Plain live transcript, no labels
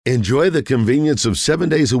Enjoy the convenience of 7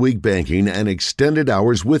 days a week banking and extended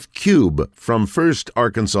hours with Cube from First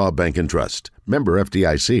Arkansas Bank and Trust. Member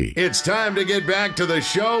FDIC. It's time to get back to the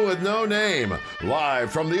show with no name.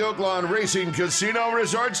 Live from the Oaklawn Racing Casino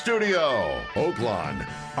Resort Studio. Oaklawn,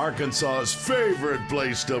 Arkansas's favorite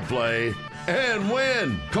place to play and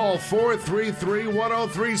win. Call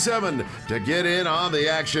 433-1037 to get in on the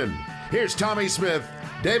action. Here's Tommy Smith,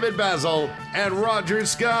 David Basil, and Roger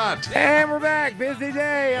Scott. And we're back. Busy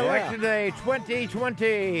day. Election Day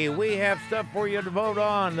 2020. We have stuff for you to vote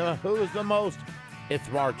on. Who's the most? It's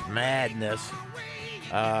March Madness.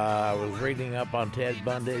 I was reading up on Ted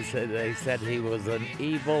Bundy. They said he was an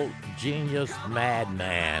evil, genius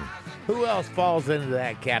madman. Who else falls into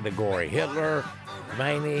that category? Hitler,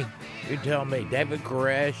 Maney, you tell me. David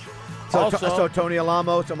Koresh. So Tony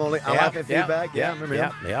Alamo, I'm laughing feedback. Yeah, remember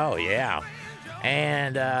him? Oh, yeah.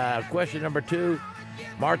 And question number 2,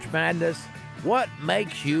 March Madness. What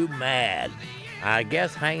makes you mad? I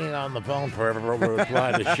guess hanging on the phone forever. We're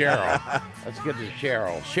replying to Cheryl. Let's get to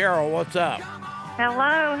Cheryl. Cheryl, what's up?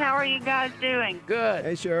 Hello, how are you guys doing? Good.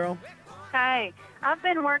 Hey, Cheryl. Hey, I've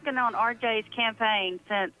been working on RJ's campaign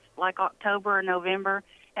since like October or November,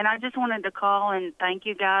 and I just wanted to call and thank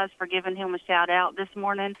you guys for giving him a shout-out this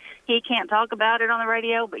morning. He can't talk about it on the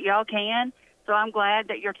radio, but y'all can. So I'm glad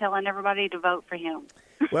that you're telling everybody to vote for him.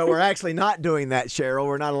 Well, we're actually not doing that, Cheryl.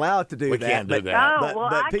 We're not allowed to do that. We can't do that. Oh,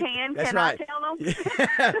 well, I can. That's Can right. I tell them?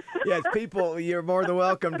 Yes, people, you're more than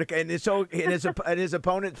welcome to. And his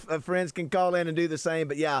opponent friends can call in and do the same.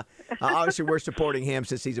 But yeah, obviously we're supporting him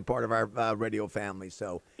since he's a part of our radio family.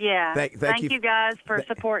 So yeah, thank you guys for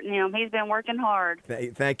supporting him. He's been working hard.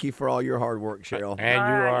 Thank you for all your hard work, Cheryl.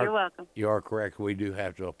 And you're welcome. You are correct. We do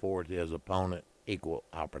have to afford his opponent equal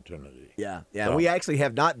opportunity. Yeah. So. We actually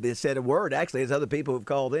have not said a word. Actually, there's other people who've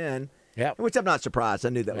called in. Yeah. Which I'm not surprised. I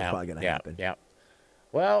knew that was probably going to happen. Yeah.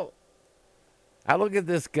 Well, I look at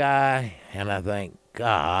this guy and I think,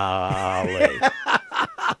 golly,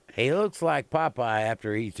 he looks like Popeye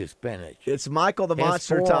after he eats his spinach. It's Michael the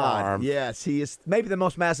Monster forearm. Todd. Yes, he is maybe the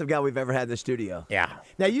most massive guy we've ever had in the studio. Yeah.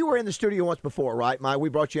 Now, you were in the studio once before, right, Mike? We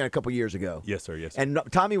brought you in a couple years ago. Yes, sir. Yes, sir. And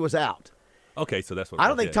Tommy was out. Okay, so that's what I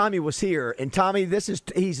don't think Tommy was here. And Tommy, he's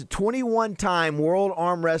a 21-time world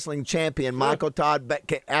arm wrestling champion, Michael Todd,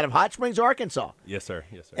 out of Hot Springs, Arkansas. Yes, sir.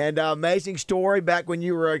 Yes, sir. And amazing story. Back when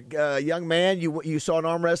you were a young man, you saw an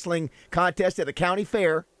arm wrestling contest at a county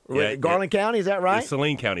fair. Garland County, is that right? It's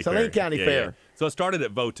Saline County Fair. Saline County Fair. Yeah. So it started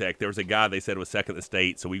at Votech. There was a guy they said was second in the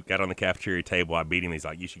state, so we got on the cafeteria table. I beat him. He's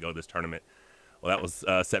like, you should go to this tournament. Well, that was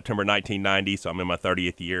September 1990, so I'm in my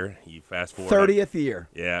 30th year. You fast forward. 30th year.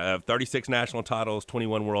 Yeah, 36 national titles,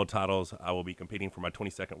 21 world titles. I will be competing for my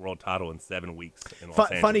 22nd world title in 7 weeks in Los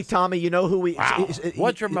Angeles. Funny, Tommy, you know who we... Wow.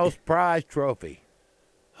 What's your most prized trophy?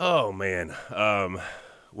 Oh, man.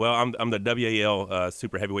 Well, I'm the WAL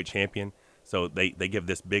super heavyweight champion. So they give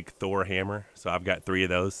this big Thor hammer. So I've got 3 of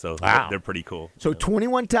those. So they're pretty cool. So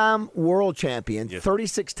 21-time world champion,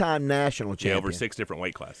 36-time national champion. Yeah, over 6 different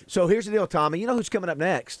weight classes. So here's the deal, Tommy. You know who's coming up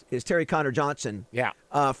next is Terry Connor Johnson. Yeah.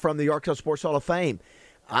 From the Arkansas Sports Hall of Fame.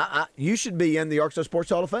 You should be in the Arkansas Sports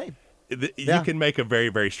Hall of Fame. You can make a very,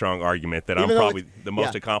 very strong argument that I'm probably the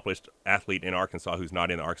most accomplished athlete in Arkansas who's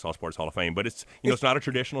not in the Arkansas Sports Hall of Fame. But it's not a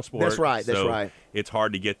traditional sport. That's right. That's right. It's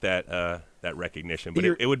hard to get that recognition, but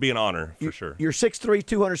it would be an honor for sure. You're 6'3",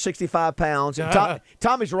 265 pounds. And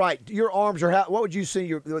Tommy's right. Your arms are what would you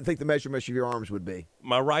think the measurements of your arms would be?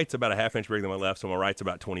 My right's about a half inch bigger than my left, so my right's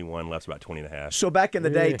about 21, left's about 20 and a half. So back in the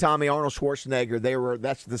day, Tommy, Arnold Schwarzenegger,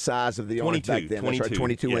 that's the size of the arms back then. 22, right,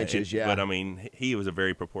 22 inches, yeah. But, I mean, he was a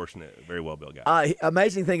very proportionate, very well-built guy.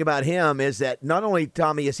 Amazing thing about him is that not only,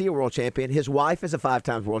 Tommy, is he a world champion, his wife is a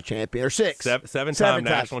 5-time world champion, or 6. Seven-time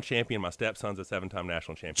national champion. My stepson's a 7-time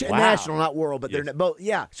national champion. Wow. National, not world, but they're both.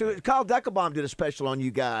 Yeah. So Kyle Deckelbaum did a special on you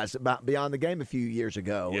guys about Beyond the Game a few years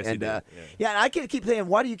ago. Yes, and, he did. And I keep saying,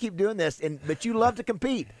 why do you keep doing this? But you love to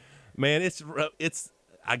compete. Man, it's.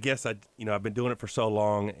 I guess I've been doing it for so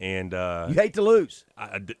long, and you hate to lose.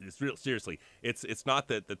 It's real. Seriously, it's not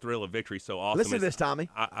that the thrill of victory is so awesome. Listen to this, Tommy.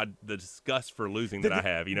 The disgust for losing that I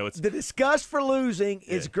have. It's the disgust for losing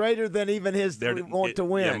is greater than even his want to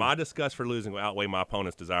win. Yeah, my disgust for losing will outweigh my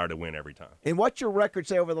opponent's desire to win every time. And what's your record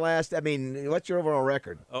say over the last? What's your overall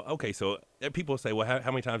record? Oh, okay, so people say, well,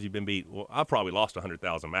 how many times have you been beat? Well, I've probably lost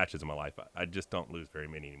 100,000 matches in my life. I just don't lose very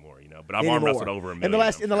many anymore. But I've arm wrestled over a million.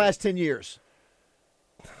 In the last 10 years.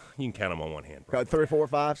 You can count them on one hand. Probably. 3 or 4 or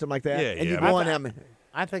 5, something like that. Yeah, and you've won how many?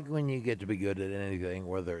 I think when you get to be good at anything,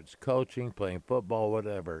 whether it's coaching, playing football,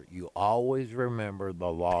 whatever, you always remember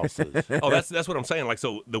the losses. Oh, that's what I'm saying. Like,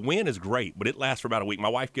 so the win is great, but it lasts for about a week. My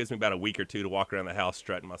wife gives me about a week or two to walk around the house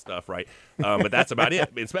strutting my stuff, right? But that's about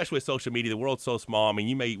it. Especially with social media, the world's so small. I mean,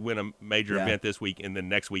 you may win a major event this week, and then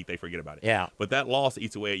next week they forget about it. Yeah. But that loss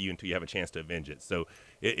eats away at you until you have a chance to avenge it. So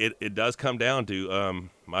it does come down to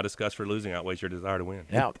my disgust for losing outweighs your desire to win.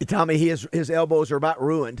 Yeah. Tommy, his elbows are about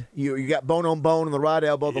ruined. You got bone on bone on the right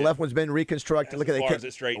elbow. The left one's been reconstructed. Look at that. As far as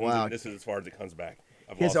it straightens, Wow. and this is as far as it comes back.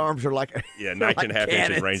 His arms are like 19 and a half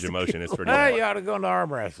inches range of motion. It's pretty Hey, hard. you ought to go into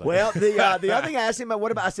arm wrestling. Well, the other thing I asked him about,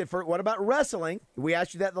 what about wrestling? We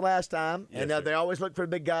asked you that the last time, Yes, and sir. they always look for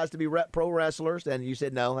big guys to be pro wrestlers, and you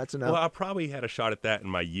said no, that's enough. Well, I probably had a shot at that in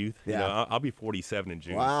my youth. Yeah. You know, I'll be 47 in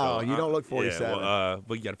June. Wow, so you don't look 47. Yeah, well,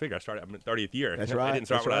 but you got to figure. I'm in 30th year. That's I right, didn't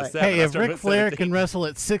start that's when I right. was 7. Hey, I if started Ric at Flair 17. can wrestle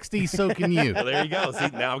at 60, so can you. Well, there you go. See,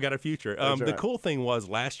 now I've got a future. The right. cool thing was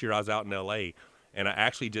last year I was out in L.A. and I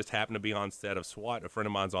actually just happened to be on set of SWAT. A friend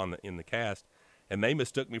of mine's in the cast, and they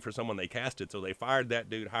mistook me for someone they casted. So they fired that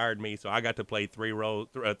dude, hired me. So I got to play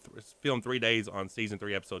film 3 days on season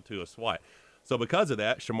 3, episode 2 of SWAT. So because of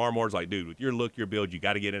that, Shamar Moore's like, dude, with your look, your build, you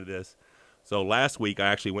got to get into this. So last week I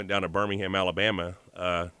actually went down to Birmingham, Alabama,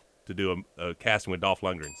 to do a casting with Dolph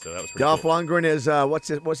Lundgren. So that was pretty Dolph cool. Lundgren is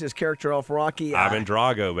what's his character off Rocky? Ivan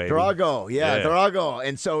Drago, baby. Drago, yeah, Drago.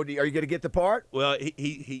 And so, are you going to get the part? Well,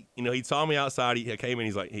 he he saw me outside. He came in.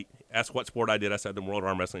 He's like, he asked what sport I did. I said, the World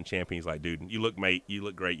Arm Wrestling Champion. He's like, dude, you look great. You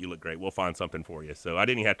look great. We'll find something for you. So I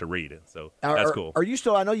didn't even have to read it. So that's cool. Are you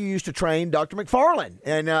still? I know you used to train Dr. McFarlane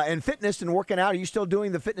and fitness and working out. Are you still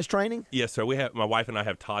doing the fitness training? Yes, sir. My wife and I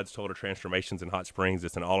have Todd's Total Transformations in Hot Springs.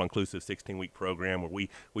 It's an all-inclusive 16-week program where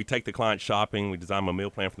we take the client shopping. We design a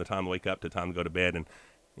meal plan from the time they wake up to the time to go to bed, and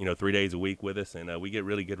 3 days a week with us, and we get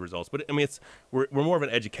really good results. But I mean, we're more of an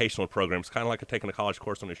educational program. It's kind of like taking a college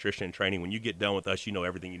course on nutrition and training. When you get done with us, you know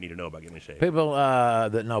everything you need to know about getting in shape. People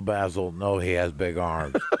that know Basil know he has big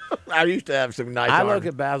arms. I used to have some nice I arms. look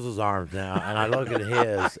at Basil's arms now, and I look at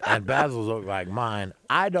his, and Basil's look like mine.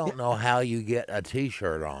 I don't know how you get a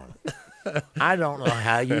T-shirt on. I don't know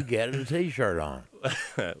how you get a T-shirt on.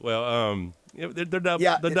 Well, they're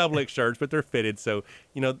double X shirts, but they're fitted, so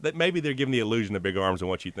maybe they're giving the illusion of big arms and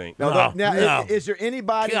what you think. Now, No. is there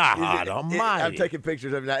anybody? God almighty. I'm taking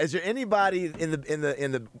pictures of it now. Is there anybody in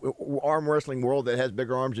the arm wrestling world that has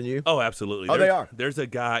bigger arms than you? Oh, absolutely. Oh, they are. There's a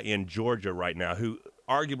guy in Georgia right now who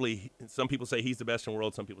arguably, some people say he's the best in the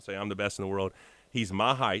world. Some people say I'm the best in the world. He's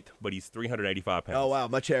my height, but he's 385 pounds. Oh wow,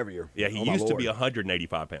 much heavier. Yeah, he used to be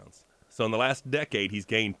 185 pounds. So in the last decade, he's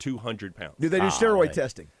gained 200 pounds. Do they do steroid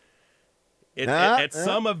testing? At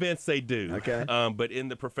some events, they do. Okay. But in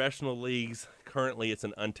the professional leagues, currently it's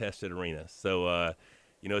an untested arena. So,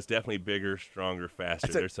 it's definitely bigger, stronger,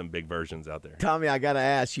 faster. There's some big versions out there. Tommy, I got to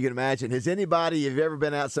ask, you can imagine, have you ever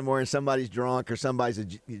been out somewhere and somebody's drunk or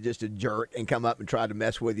somebody's just a jerk and come up and try to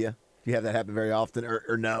mess with you? Do you have that happen very often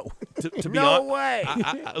or no? To be No honest, way.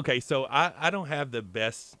 Okay, so I don't have the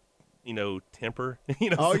best temper.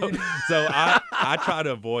 Oh, so I try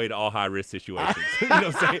to avoid all high risk situations. You know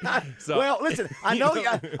what I'm saying? So, well, listen, I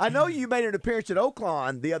know you made an appearance at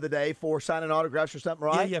Oakland the other day for signing autographs or something,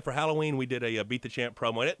 right? Yeah. For Halloween, we did a Beat the Champ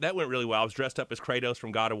promo. That went really well. I was dressed up as Kratos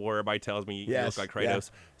from God of War. Everybody tells me you look like Kratos.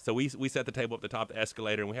 Yeah. So we set the table up the top of the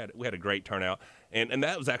escalator, and we had a great turnout. And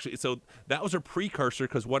that was actually that was a precursor,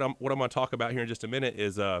 because what I'm going to talk about here in just a minute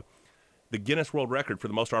is the Guinness World Record for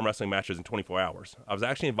the most arm wrestling matches in 24 hours. I was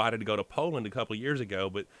actually invited to go to Poland a couple of years ago,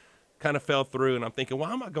 but kind of fell through, and I'm thinking,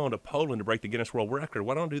 why am I going to Poland to break the Guinness World Record?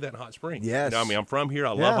 Why don't I do that in Hot Springs? Yes. I'm from here.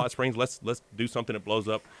 I love Hot Springs. Let's do something that blows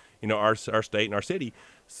up, our state and our city.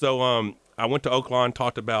 So I went to Oakland,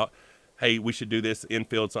 talked about, hey, we should do this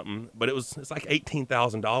infield something, but it's like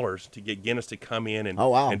 $18,000 to get Guinness to come in and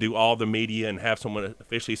and do all the media and have someone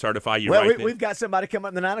officially certify you. Well, we've got somebody come up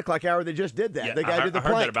in the 9 o'clock hour that just did that. Yeah, the guy did the I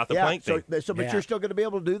heard plank. that about the plank thing. But you're still going to be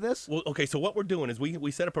able to do this? Well, okay, so what we're doing is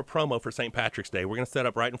we set up a promo for St. Patrick's Day. We're going to set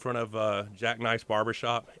up right in front of Jack Knife's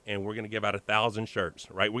Barbershop, and we're going to give out 1,000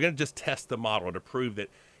 shirts, right? We're going to just test the model to prove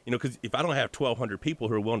that, because if I don't have 1,200 people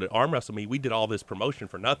who are willing to arm wrestle me, we did all this promotion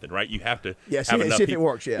for nothing, right? You have to have enough see if people. it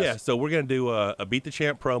works, yes. Yeah, so we're going to do a Beat the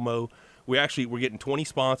Champ promo. We're getting 20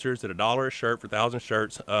 sponsors at $1 a shirt for 1,000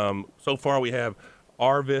 shirts. So far we have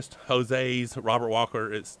Arvist, Jose's, Robert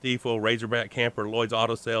Walker at Stiefel, Razorback Camper, Lloyd's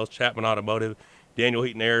Auto Sales, Chapman Automotive, Daniel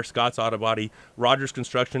Heaton Air, Scott's Auto Body, Rogers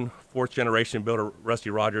Construction, 4th generation builder Rusty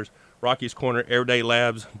Rogers, Rocky's Corner, Everyday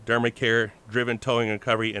Labs, Dermacare, Driven Towing and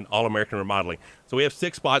Recovery, and All American Remodeling. So we have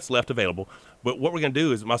 6 spots left available. But what we're going to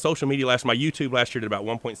do is my YouTube last year did about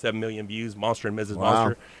 1.7 million views, Monster and Mrs.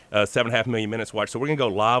 Wow. Monster, 7.5 million minutes watched. So we're going to go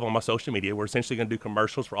live on my social media. We're essentially going to do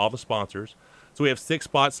commercials for all the sponsors. So we have 6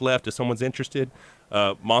 spots left if someone's interested.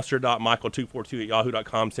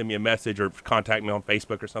 monster.michael242@yahoo.com. Send me a message or contact me on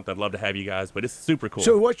Facebook or something. I'd love to have you guys, but it's super cool.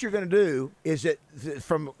 So what you're going to do is that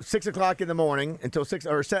from 6 o'clock in the morning until 8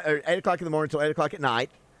 o'clock in the morning until 8 o'clock at night,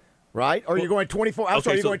 right? Or you're going 24. I'm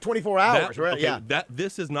sorry, you're going 24 hours, right? Okay, yeah.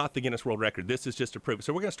 This is not the Guinness World Record. This is just to prove it.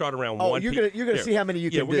 So we're going to start around 1 Oh, you're going to see how many you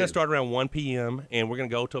can do. Yeah, we're going to start around 1 p.m. and we're going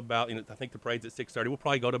to go to about. I think the parade's at 6:30. We'll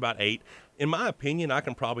probably go to about 8. In my opinion, I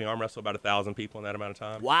can probably arm wrestle about 1,000 people in that amount of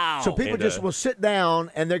time. Wow! So people just will sit down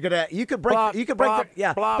and they're gonna. You could break. Plop, you could break. plop,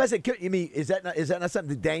 Yeah. plop. You mean is that not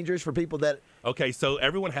something dangerous for people that? Okay, so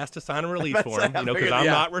everyone has to sign a release form, because I'm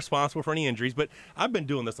not responsible for any injuries. But I've been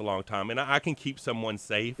doing this a long time, and I can keep someone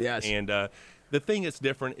safe. Yes. And the thing that's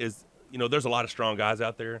different is, there's a lot of strong guys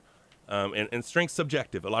out there, and strength's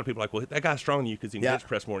subjective. A lot of people are like, well, that guy's stronger than you because he can bench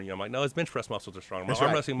press more than you. I'm like, no, his bench press muscles are strong. My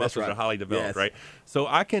arm wrestling muscles are highly developed, right? So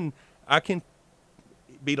I can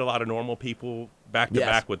beat a lot of normal people back to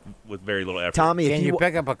back with very little effort. Tommy, can you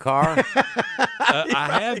pick up a car?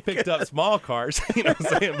 I have picked up small cars, you know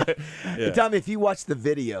what I'm saying? But, yeah. Tommy, if you watch the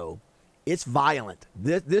video, it's violent.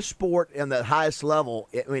 This sport on the highest level,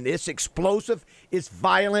 it's explosive, it's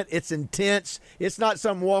violent, it's intense. It's not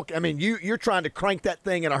some walk. I mean, you're trying to crank that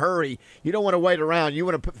thing in a hurry. You don't want to wait around. You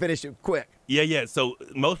want to finish it quick. Yeah. So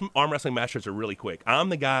most arm wrestling matches are really quick. I'm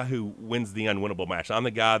the guy who wins the unwinnable match. I'm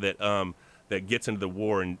the guy that gets into the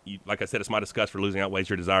war, and like I said, it's my disgust for losing outweighs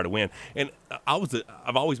your desire to win. And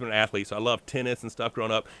I've always been an athlete, so I love tennis and stuff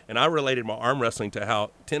growing up, and I related my arm wrestling to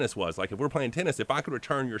how tennis was. Like, if we're playing tennis, if I could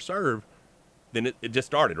return your serve, then it just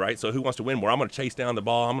started, right? So who wants to win more? I'm going to chase down the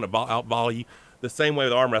ball. I'm going to out-volley you. The same way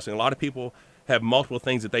with arm wrestling. A lot of people have multiple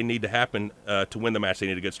things that they need to happen to win the match. They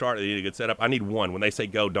need a good start. They need a good setup. I need one. When they say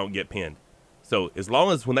go, don't get pinned. So as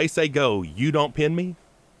long as when they say go, you don't pin me,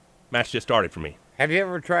 match just started for me. Have you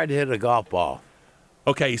ever tried to hit a golf ball?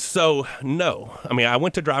 Okay, so no. I mean, I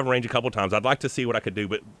went to driving range a couple times. I'd like to see what I could do,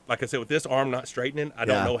 but like I said, with this arm not straightening, I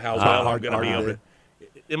don't know how well I'm going to be able to.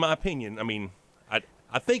 In my opinion, I mean,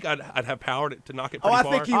 I think I'd have power to knock it pretty far.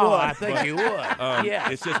 I think you would. I think you would. Yeah.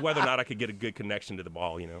 It's just whether or not I could get a good connection to the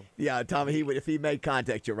ball, Yeah, Tommy, if he made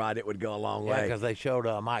contact, you're right, it would go a long way. Yeah, because they showed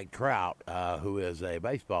Mike Trout, who is a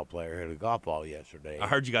baseball player, hit a golf ball yesterday. I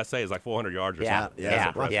heard you guys say it's like 400 yards or something.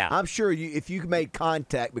 Yeah. I'm sure if you made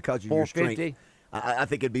contact because of your strength, I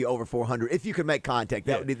think it'd be over 400 if you could make contact.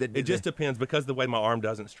 That would be It just depends because the way my arm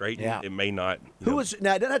doesn't straighten. It may not. Now? It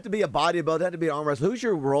doesn't have to be a bodybuilder. It doesn't have to be an arm wrestler. Who's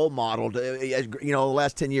your role model? The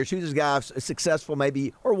last 10 years. Who's this guy successful,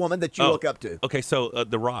 maybe, or woman that you look up to? Okay, so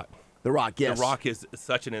The Rock. The Rock, yes. The Rock is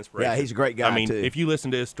such an inspiration. Yeah, he's a great guy, I mean, too. if you listen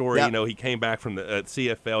to his story, he came back from the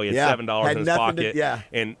CFL. He had $7 in his pocket.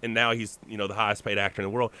 And now he's, the highest paid actor in the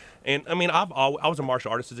world. And, I mean, I was a martial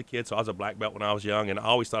artist as a kid, so I was a black belt when I was young, and I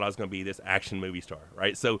always thought I was going to be this action movie star,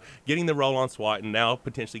 right? So getting the role on SWAT and now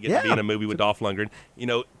potentially getting to be in a movie with Dolph Lundgren,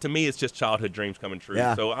 to me, it's just childhood dreams coming true.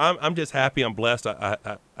 Yeah. So I'm just happy. I'm blessed.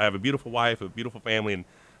 I have a beautiful wife, a beautiful family, and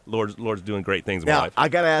Lord's doing great things in my life. I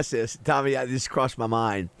got to ask this. Tommy, this crossed my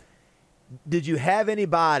mind. Did you have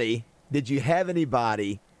anybody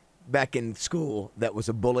back in school that was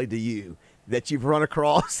a bully to you that you've run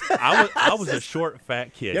across? I was a short,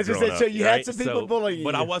 fat kid. Yes, growing up, so you had some people bullying you.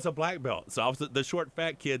 But I was a black belt, so I was the short,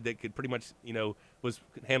 fat kid that could pretty much,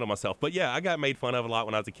 handle myself. But yeah, I got made fun of a lot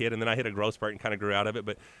when I was a kid, and then I hit a growth spurt and kind of grew out of it.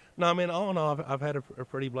 But no, I mean, all in all, I've had a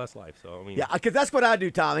pretty blessed life. So I mean, yeah, because that's what I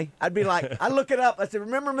do, Tommy. I'd be like, I look it up. I said,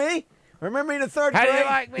 remember me? Remember me in the third grade? How do you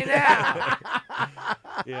like me now?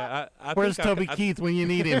 Yeah, Where's Toby Keith when you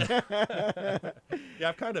need him? Yeah,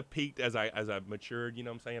 I've kind of peaked as I've matured. You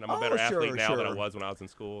know what I'm saying? I'm a better athlete now than I was when I was in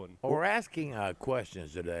school. And Well, we're asking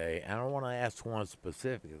questions today, and I don't want to ask one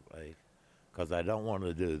specifically because I don't want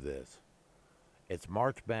to do this. It's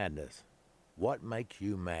March Madness. What makes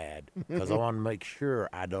you mad? Because I want to make sure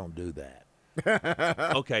I don't do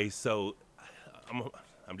that. Okay, so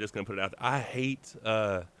I'm just gonna put it out there. I hate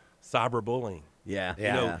cyberbullying.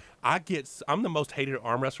 Yeah. I'm the most hated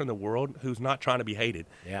arm wrestler in the world who's not trying to be hated.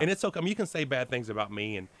 Yeah. And it's okay. I mean, you can say bad things about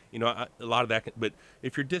me and, a lot of that. But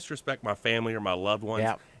if you disrespect my family or my loved ones,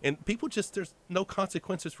 and people there's no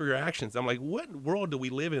consequences for your actions. I'm like, what world do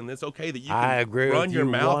we live in? It's okay that you can run your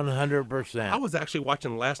mouth. 100%. I was actually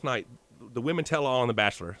watching last night the Women Tell All on The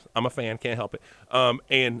Bachelor. I'm a fan, can't help it.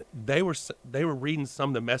 And they were reading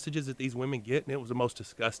some of the messages that these women get, and it was the most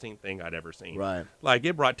disgusting thing I'd ever seen. Right. Like,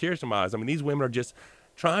 it brought tears to my eyes. I mean, these women are just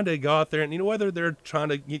trying to go out there, and whether they're trying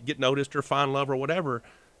to get noticed or find love or whatever,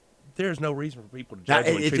 there's no reason for people to judge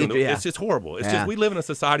them and treat them. It's just horrible. It's just we live in a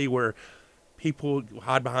society where people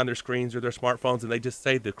hide behind their screens or their smartphones, and they just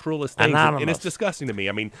say the cruelest things, and it's disgusting to me.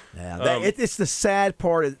 I mean, it's the sad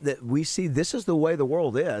part that we see. This is the way the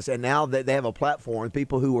world is, and now that they have a platform,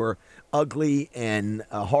 people who are ugly and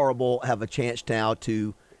horrible have a chance now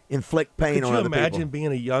to inflict pain on other people. Could you imagine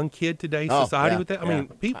being a young kid today's society with that? I mean,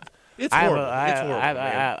 people, it's horrible. It's horrible.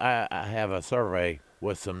 I have a survey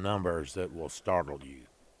with some numbers that will startle you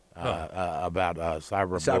about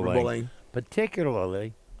cyberbullying,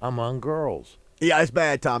 particularly among girls. Yeah, it's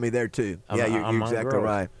bad, Tommy, there too. Yeah, you're exactly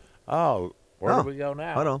right. Oh, where do we go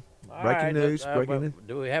now? Hold on. Breaking news.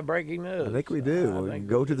 Do we have breaking news? I think we do. We can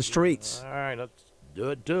go to the streets. All right, let's do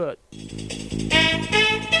it.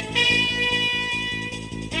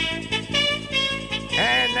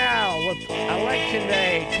 And now, with Election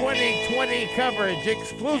Day 2020 coverage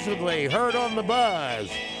exclusively heard on the Buzz,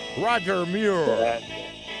 Roger Muir.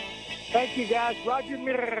 Thank you, guys. Roger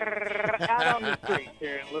Muir out on the streets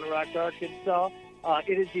here in Little Rock, Arkansas.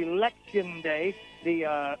 It is Election Day.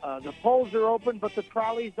 The polls are open, but the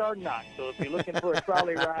trolleys are not. So if you're looking for a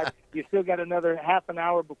trolley ride, you still got another half an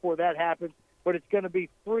hour before that happens. But it's going to be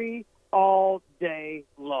free all day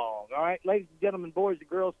long. All right, ladies and gentlemen, boys and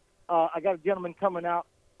girls, I got a gentleman coming out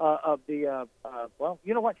of the well,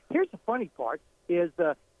 you know what? Here's the funny part is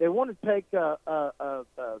they want to take the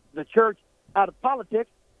church out of politics.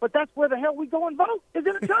 But that's where the hell we go and vote, is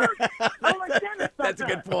in a church. I don't understand this. That's a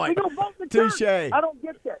good point. We go vote in the church. Touché. I don't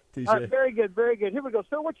get that. Very good, very good. Here we go.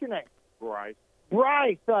 Sir, what's your name? Bryce.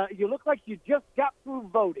 Bryce, you look like you just got through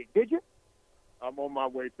voting. Did you? I'm on my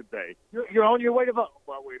way today. You're on your way to vote?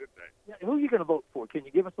 On my way today. Yeah, who are you going to vote for? Can you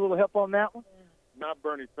give us a little help on that one? Not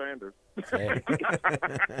Bernie Sanders.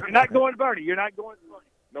 You're not going Bernie. You're not going Bernie.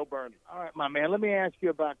 No Bernie. All right, my man. Let me ask you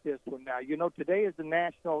about this one now. You know, today is the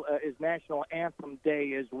National Anthem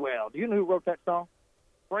Day as well. Do you know who wrote that song?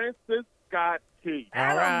 Francis Scott Key.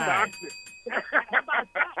 All right.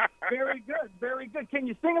 Very good, very good. Can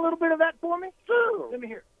you sing a little bit of that for me? Sure. Let me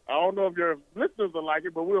hear it. I don't know if your listeners will like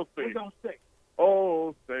it, but we'll see. We're going to sing.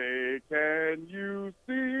 Oh, say, can you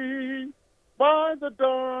see by the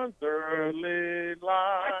dawn's early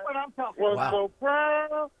light? That's what I'm talking was about. so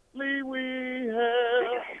proudly we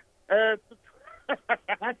held at the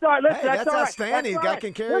That's all right. Listen, that's all right. outstanding. That's Guy all right.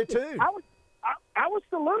 can carry it too. I was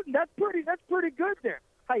saluting. That's pretty good there.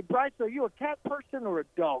 Hey, Bryce, are you a cat person or a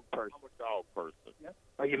dog person? I'm a dog person. Yeah.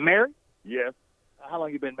 Are you married? Yes. How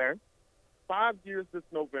long you been married? 5 years this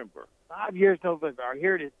November. 5 years November. All right,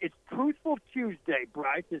 here it is. It's Truthful Tuesday,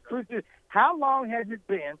 Bryce. It's Truthful. How long has it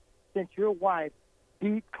been since your wife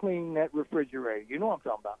deep cleaned that refrigerator? You know what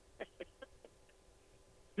I'm talking about.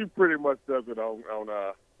 She pretty much does it on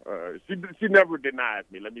she never denies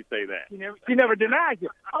me. Let me say that. She never denies you.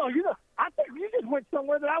 Oh, I think you just went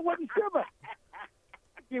somewhere that I wasn't sure about.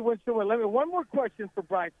 You went somewhere. One more question for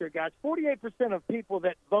Bryce here, guys. 48% of people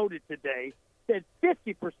that voted today said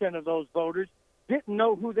 50% of those voters didn't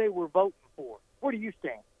know who they were voting for. Where do you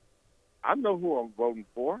stand? I know who I'm voting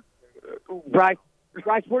for. Bryce,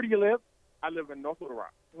 where do you live? I live in North Little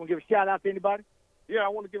Rock. You want to give a shout-out to anybody? Yeah, I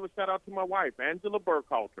want to give a shout-out to my wife, Angela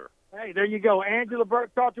Burkhalter. Hey, there you go, Angela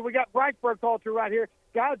Burkhalter. We got Bryce Burkhalter right here.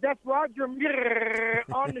 Guys, that's Roger Muir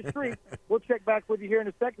on the street. We'll check back with you here in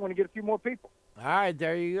a second when we get a few more people. All right,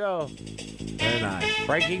 there you go. Very nice.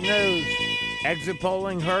 Breaking news. Exit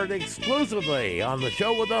polling heard exclusively on the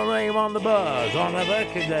show with no name on the Buzz on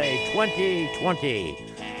Election Day 2020.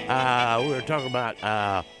 We were talking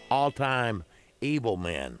about all-time evil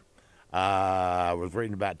men. I was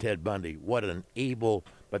reading about Ted Bundy. What an evil,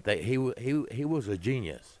 but he was a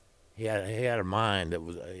genius. He had a mind that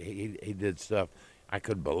was he did stuff I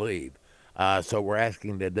couldn't believe. So we're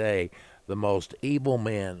asking today the most evil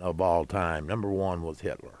men of all time. Number one was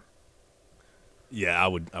Hitler. Yeah, I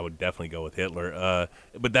would definitely go with Hitler.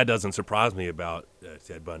 But that doesn't surprise me about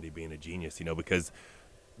Ted Bundy being a genius, because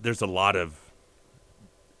there's a lot of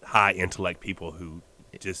high intellect people who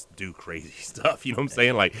just do crazy stuff. You know what I'm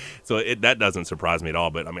saying? So that doesn't surprise me at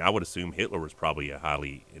all. But I would assume Hitler was probably a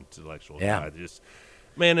highly intellectual guy.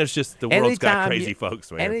 It's just the world's got crazy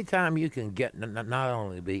folks, man. Anytime you can get not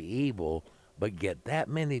only be evil, but get that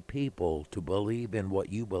many people to believe in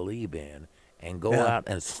what you believe in, and go out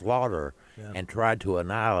and slaughter and try to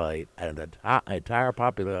annihilate an entire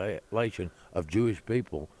population of Jewish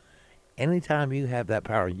people. Anytime you have that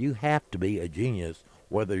power, you have to be a genius,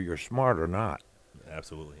 whether you're smart or not.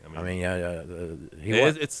 Absolutely.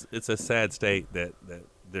 It's a sad state that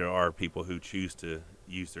there are people who choose to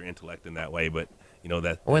use their intellect in that way, but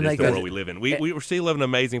that is the world we live in. We still live in an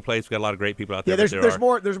amazing place. We got a lot of great people out there. Yeah, there's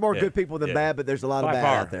more good people than bad, but there's a lot of bad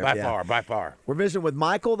out there. By far. We're visiting with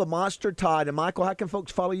Michael, the Monster Todd. And Michael, how can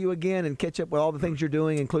folks follow you again and catch up with all the things you're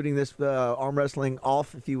doing, including this arm wrestling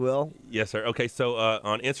off, if you will? Yes, sir. Okay, so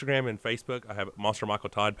on Instagram and Facebook, I have Monster Michael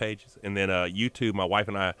Todd pages, and then YouTube, my wife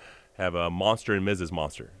and I have a Monster and Mrs.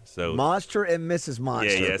 Monster. So Monster and Mrs.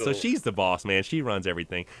 Monster. Yeah. So she's the boss, man. She runs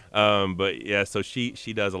everything. But yeah, so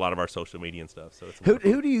she does a lot of our social media and stuff. So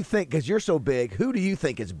who do you think? Because you're so big, who do you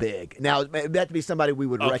think is big? Now it had to be somebody we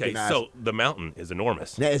would recognize. So the Mountain is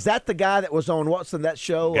enormous. Now, is that the guy that was on what's in that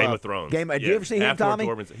show? Game of Thrones. Did you ever see him, Tommy?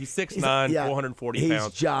 He's 6'9", 440 pounds.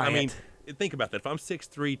 He's giant. I mean, think about that. If I'm 6'3",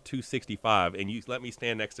 265, and you let me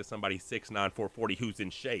stand next to somebody 6'9", 440 who's in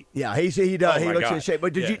shape. Yeah, he does. Oh he looks God. in shape.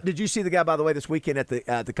 But did you see the guy, by the way, this weekend at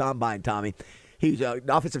the Combine, Tommy? He was an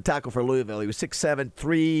offensive tackle for Louisville. He was 6'7",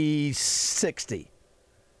 360.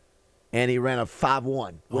 And he ran a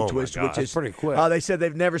 5'1", which is pretty quick. They said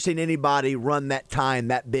they've never seen anybody run that time,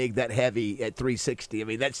 that big, that heavy at 360. I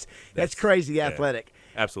mean, that's crazy athletic.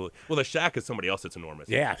 Absolutely. Well, the Shaq is somebody else that's enormous.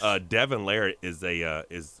 Yes. Devin Laird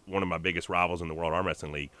is one of my biggest rivals in the World Arm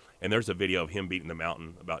Wrestling League, and there's a video of him beating the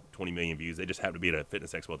Mountain, about 20 million views. They just happened to be at a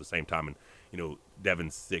fitness expo at the same time, and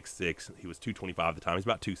Devin's 6'6". He was 225 at the time. He's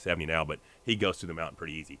about 270 now, but he goes through the Mountain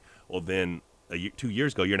pretty easy. Well, then 2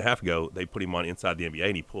 years ago, year and a half ago, they put him on Inside the NBA,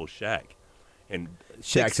 and he pulled Shaq. And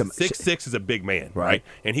 6'6" is a big man, right?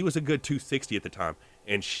 And he was a good 260 at the time.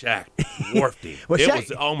 And Shaq dwarfed him. Well,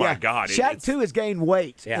 Oh my God! Shaq too has gained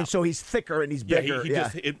weight, and so he's thicker and he's bigger.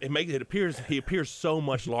 He appears so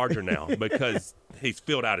much larger now because he's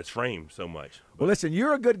filled out his frame so much. Well, listen,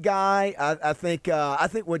 you're a good guy. I think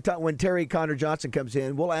when Terry Connor Johnson comes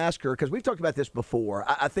in, we'll ask her because we've talked about this before.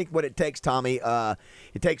 I think what it takes, Tommy,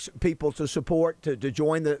 it takes people to support to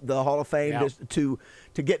join the Hall of Fame to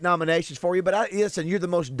get nominations for you. But listen, you're the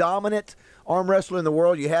most dominant arm wrestler in the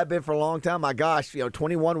world. You have been for a long time. My gosh,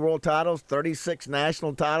 21 world titles, 36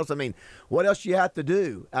 national titles. I mean, what else do you have to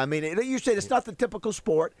do? I mean, you said it's not the typical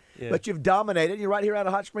sport, but you've dominated. You're right here out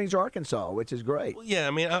of Hot Springs, Arkansas, which is great. Well, yeah,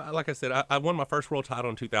 I mean, like I said, I won my first world title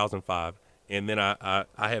in 2005, and then I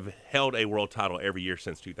have held a world title every year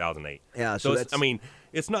since 2008. Yeah, so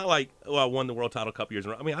it's not like I won the world title a couple years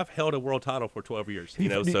in a row. I mean, I've held a world title for 12 years.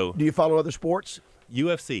 Do you follow other sports?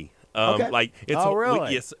 UFC. Okay.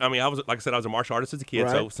 Really? Yes. I mean, I was a martial artist as a kid.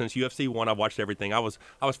 Right. So since UFC 1, I've watched everything. I was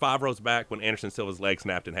 5 rows back when Anderson Silva's leg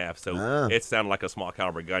snapped in half. So it sounded like a small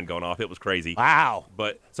caliber gun going off. It was crazy. Wow.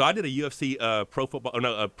 But so I did a UFC pro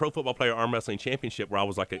football player arm wrestling championship where I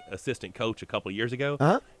was like an assistant coach a couple of years ago.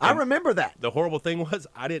 I remember that. The horrible thing was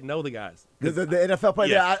I didn't know the guys. The NFL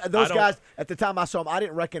players. Yeah, those guys at the time I saw them, I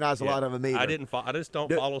didn't recognize a lot of them either. I just don't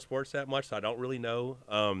follow sports that much, so I don't really know.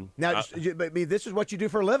 But this is what you do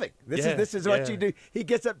for a living. This is what you do. He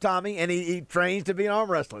gets up, Tommy, and he trains to be an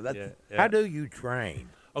arm wrestler. How do you train?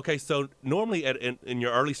 Okay, so normally in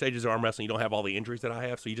your early stages of arm wrestling, you don't have all the injuries that I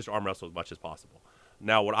have, so you just arm wrestle as much as possible.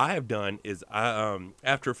 Now, what I have done is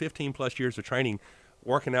after 15-plus years of training,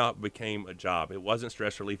 working out became a job. It wasn't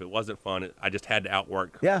stress relief. It wasn't fun. I just had to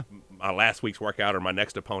outwork my last week's workout or my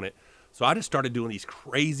next opponent. So I just started doing these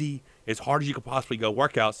crazy, as hard as you could possibly go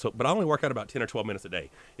workouts. But I only work out about 10 or 12 minutes a day.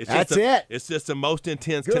 That's it. It's just the most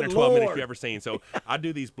intense 10 or 12 minutes you've ever seen. So I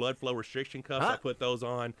do these blood flow restriction cuffs. I put those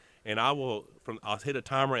on, and I'll hit a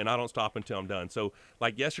timer, and I don't stop until I'm done. So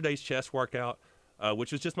like yesterday's chest workout,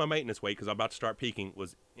 which was just my maintenance weight because I'm about to start peaking,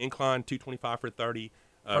 was incline 225 for 30.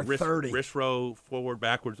 Wrist row forward,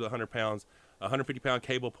 backwards with 100 pounds. 150-pound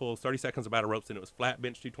cable pulls, 30 seconds of battle ropes, and it was flat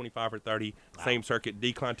bench 225 for 30, same circuit,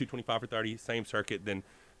 decline 225 for 30, same circuit, then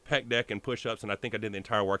pec deck and push-ups, and I think I did the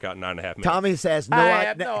entire workout in 9.5 minutes. Tommy has no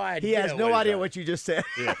idea. He has no idea what you just said.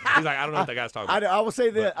 Yeah. He's like, I don't know what that guy's talking about. I will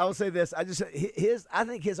say this. I will say this. I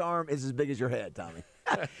think his arm is as big as your head, Tommy.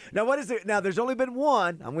 Now, what is it? Now, there's only been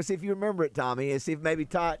one. I'm going to see if you remember it, Tommy, and see if maybe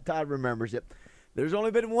Todd remembers it. There's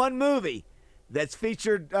only been one movie that's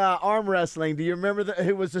featured arm wrestling. Do you remember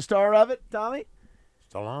who was the star of it, Tommy?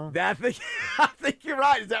 Stallone? I think you're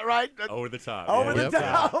right. Is that right? Over the top. Over the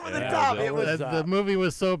top. It was, the movie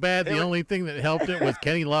was so bad, the only thing that helped it was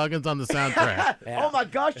Kenny Loggins on the soundtrack. Oh, my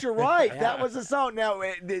gosh, you're right. That was the song. Now,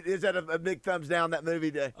 is that a big thumbs down, that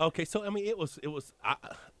movie? Okay, so, I mean, it was.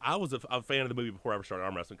 I was a fan of the movie before I ever started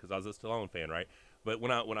arm wrestling because I was a Stallone fan, right? But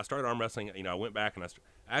when I started arm wrestling, I went back and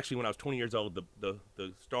actually when I was 20 years old,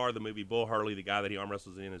 the star of the movie, Bull Hurley, the guy that he arm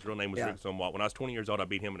wrestles in, his real name was Rick Somewhat. When I was 20 years old, I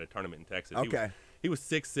beat him in a tournament in Texas. Okay. He was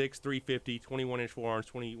 6'6", 350, 21-inch forearms,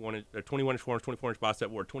 21-inch forearms, 24-inch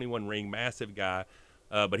bicep ward, 21 ring, massive guy.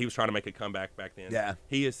 But he was trying to make a comeback back then. Yeah.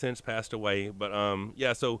 He has since passed away. But,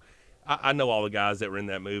 so I know all the guys that were in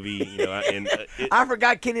that movie. I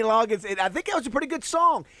forgot Kenny Loggins. I think that was a pretty good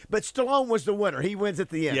song, but Stallone was the winner. He wins at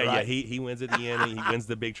the end. Right? He wins at the end. And he wins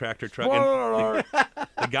the big tractor truck. And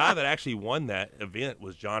the guy that actually won that event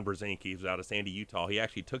was John Brzezinski. He was out of Sandy, Utah. He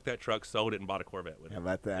actually took that truck, sold it, and bought a Corvette with it. How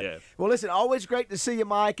about that? Yeah. Well, listen, always great to see you,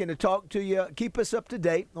 Mike, and to talk to you. Keep us up to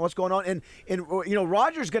date on what's going on. And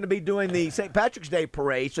Roger's going to be doing the St. Patrick's Day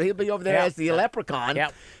parade, so he'll be over there as the leprechaun.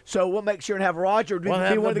 Yep. So we'll make sure and have Roger be one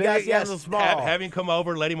of the guys. Yes, have him come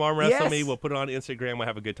over, let him arm wrestle me. We'll put it on Instagram. We'll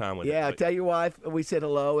have a good time with it. Yeah, tell your wife we said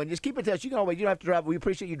hello, and just keep in touch. You don't have to drive. We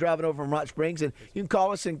appreciate you driving over from Rock Springs, and you can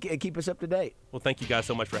call us and keep us up to date. Well, thank you guys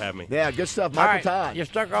so much for having me. Yeah, good stuff. Michael Todd. You're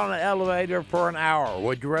stuck on an elevator for an hour.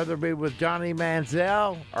 Would you rather be with Johnny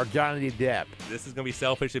Manziel or Johnny Depp? This is going to be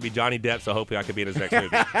selfish. It'd be Johnny Depp, so hopefully I could be in his next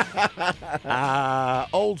movie.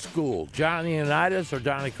 Old school, Johnny Unitas or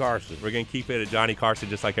Johnny Carson? We're going to keep it at Johnny Carson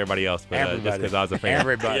just like everybody else, but just because I was a fan.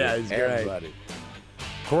 Everybody. Yeah, he's great. Everybody.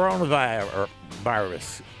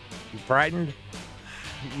 Coronavirus. You frightened?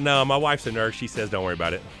 No, my wife's a nurse. She says don't worry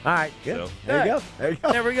about it. All right. Good. So. There you go. There you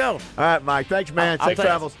go. There we go. All right, Mike. Thanks, man. Safe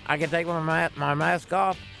travels. I can take my mask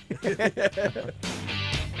off.